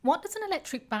What does an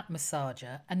electric back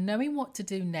massager and knowing what to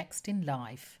do next in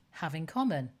life have in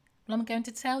common? Well, I'm going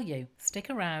to tell you.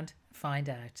 Stick around, find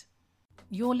out.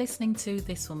 You're listening to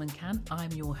This Woman Can.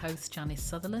 I'm your host, Janice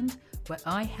Sutherland, where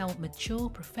I help mature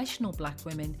professional black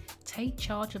women take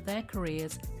charge of their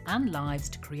careers and lives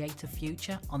to create a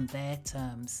future on their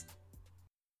terms.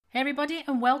 Hey everybody,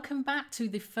 and welcome back to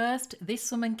the first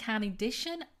This Woman Can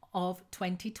edition of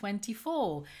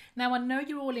 2024. Now, I know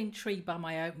you're all intrigued by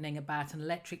my opening about an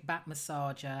electric back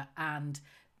massager and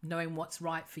knowing what's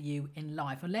right for you in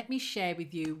life. And let me share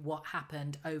with you what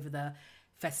happened over the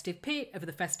festive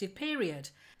period.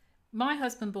 My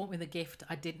husband bought me the gift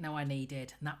I didn't know I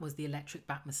needed, and that was the electric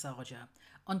back massager.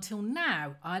 Until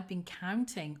now, I'd been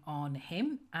counting on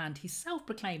him and his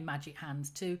self-proclaimed magic hands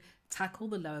to tackle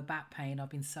the lower back pain I've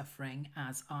been suffering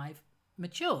as I've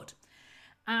matured.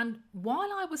 And while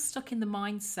I was stuck in the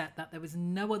mindset that there was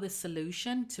no other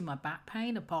solution to my back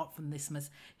pain apart from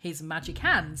his magic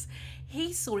hands,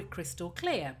 he saw it crystal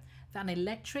clear that an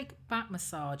electric back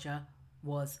massager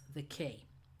was the key.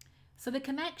 So the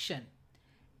connection.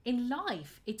 In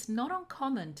life, it's not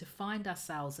uncommon to find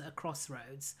ourselves at a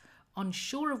crossroads,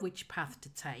 unsure of which path to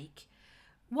take.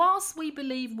 Whilst we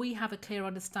believe we have a clear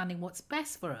understanding what's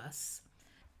best for us,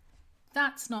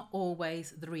 that's not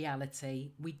always the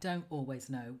reality. We don't always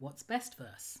know what's best for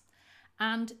us.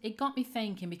 And it got me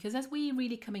thinking, because as we're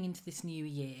really coming into this new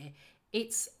year,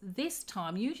 it's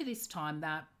usually this time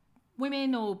that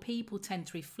women or people tend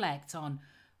to reflect on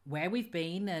where we've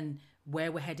been and where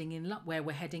we're heading in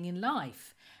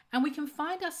life. And we can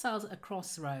find ourselves at a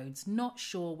crossroads, not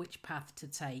sure which path to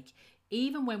take,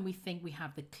 even when we think we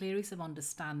have the clearest of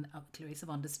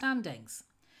understandings.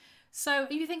 So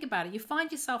if you think about it, you find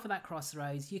yourself at that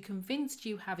crossroads, you're convinced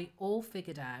you have it all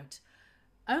figured out,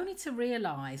 only to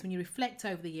realise when you reflect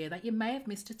over the year that you may have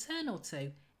missed a turn or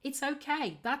two. It's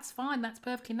okay, that's fine, that's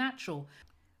perfectly natural.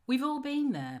 We've all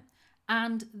been there.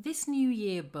 And this new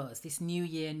year buzz, this new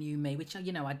year, new me, which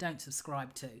I don't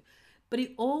subscribe to, but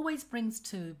it always brings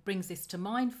this to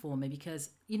mind for me because,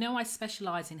 I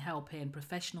specialise in helping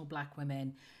professional black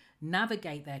women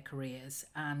navigate their careers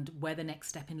and where the next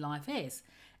step in life is.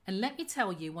 And let me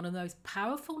tell you, one of those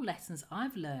powerful lessons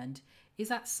I've learned is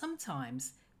that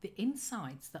sometimes the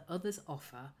insights that others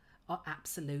offer are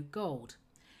absolute gold.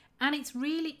 And it's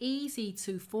really easy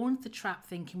to fall into the trap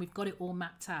thinking we've got it all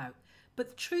mapped out. But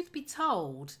the truth be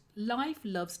told, life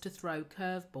loves to throw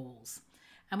curveballs.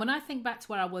 And when I think back to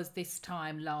where I was this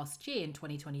time last year in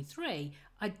 2023,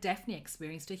 I definitely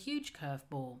experienced a huge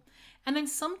curveball. And then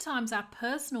sometimes our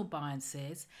personal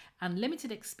biases and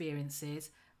limited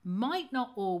experiences might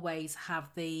not always have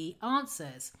the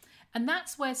answers. And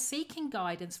that's where seeking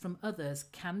guidance from others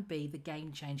can be the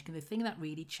game changer, and the thing that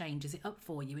really changes it up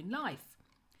for you in life.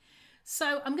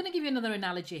 So I'm going to give you another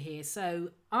analogy here.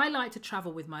 So I like to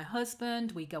travel with my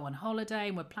husband. We go on holiday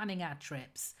and we're planning our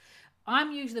trips.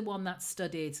 I'm usually the one that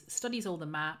studies all the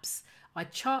maps. I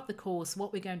chart the course,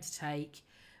 what we're going to take.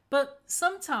 But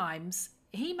sometimes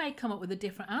he may come up with a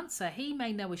different answer. He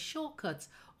may know a shortcut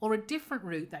or a different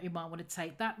route that you might want to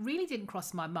take that really didn't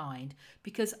cross my mind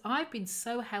because I've been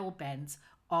so hell-bent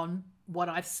on what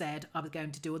I've said I was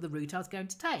going to do or the route I was going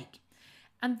to take.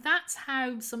 And that's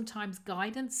how sometimes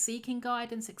guidance, seeking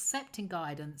guidance, accepting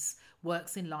guidance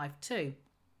works in life too.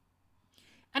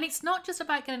 And it's not just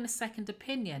about getting a second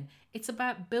opinion. It's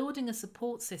about building a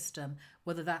support system,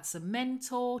 whether that's a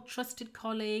mentor, trusted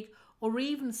colleague, or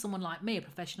even someone like me, a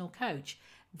professional coach.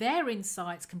 Their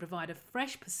insights can provide a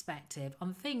fresh perspective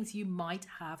on things you might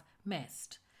have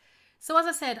missed. So as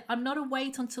I said, I'm not a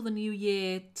wait until the new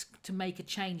year to make a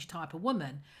change type of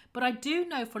woman, but I do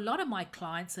know for a lot of my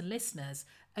clients and listeners,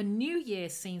 a new year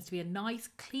seems to be a nice,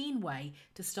 clean way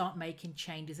to start making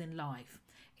changes in life.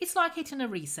 It's like hitting a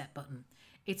reset button.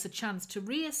 It's a chance to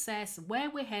reassess where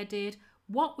we're headed,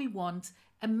 what we want,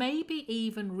 and maybe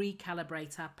even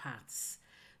recalibrate our paths.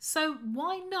 So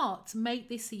why not make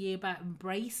this a year about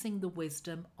embracing the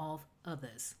wisdom of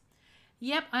others?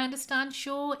 Yep, I understand,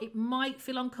 sure, it might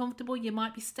feel uncomfortable. You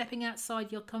might be stepping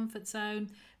outside your comfort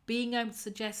zone, being open to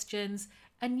suggestions,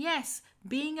 and yes,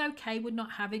 being okay with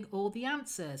not having all the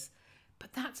answers.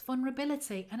 But that's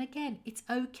vulnerability, and again, it's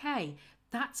okay.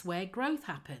 That's where growth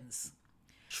happens.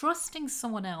 Trusting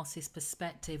someone else's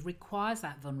perspective requires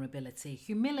that vulnerability,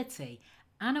 humility,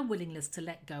 and a willingness to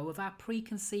let go of our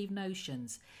preconceived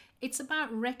notions. It's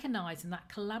about recognizing that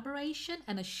collaboration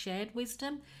and a shared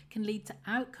wisdom can lead to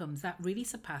outcomes that really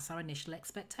surpass our initial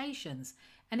expectations.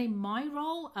 And in my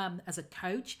role as a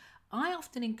coach, I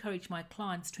often encourage my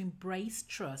clients to embrace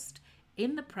trust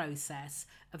in the process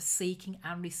of seeking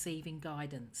and receiving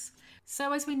guidance.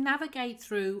 So as we navigate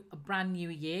through a brand new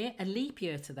year, a leap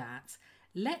year to that,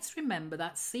 let's remember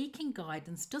that seeking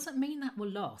guidance doesn't mean that we're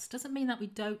lost, doesn't mean that we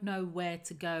don't know where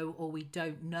to go or we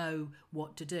don't know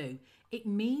what to do. It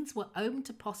means we're open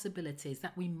to possibilities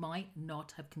that we might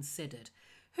not have considered.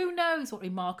 Who knows what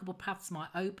remarkable paths might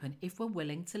open if we're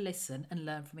willing to listen and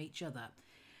learn from each other.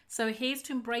 So here's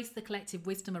to embrace the collective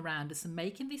wisdom around us and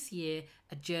making this year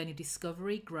a journey of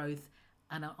discovery, growth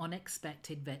and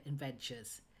unexpected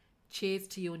adventures. Cheers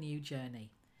to your new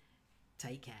journey.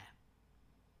 Take care.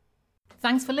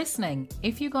 Thanks for listening.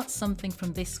 If you got something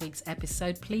from this week's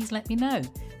episode, please let me know.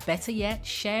 Better yet,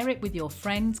 share it with your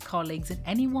friends, colleagues, and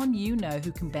anyone you know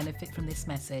who can benefit from this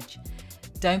message.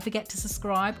 Don't forget to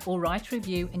subscribe or write a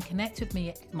review and connect with me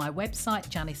at my website,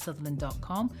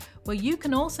 janicesutherland.com, where you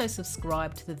can also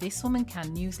subscribe to the This Woman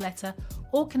Can newsletter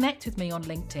or connect with me on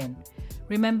LinkedIn.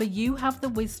 Remember, you have the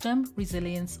wisdom,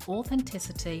 resilience,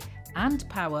 authenticity, and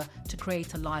power to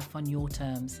create a life on your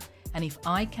terms. And if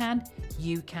I can,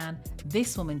 you can,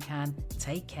 this woman can.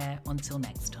 Take care until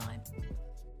next time.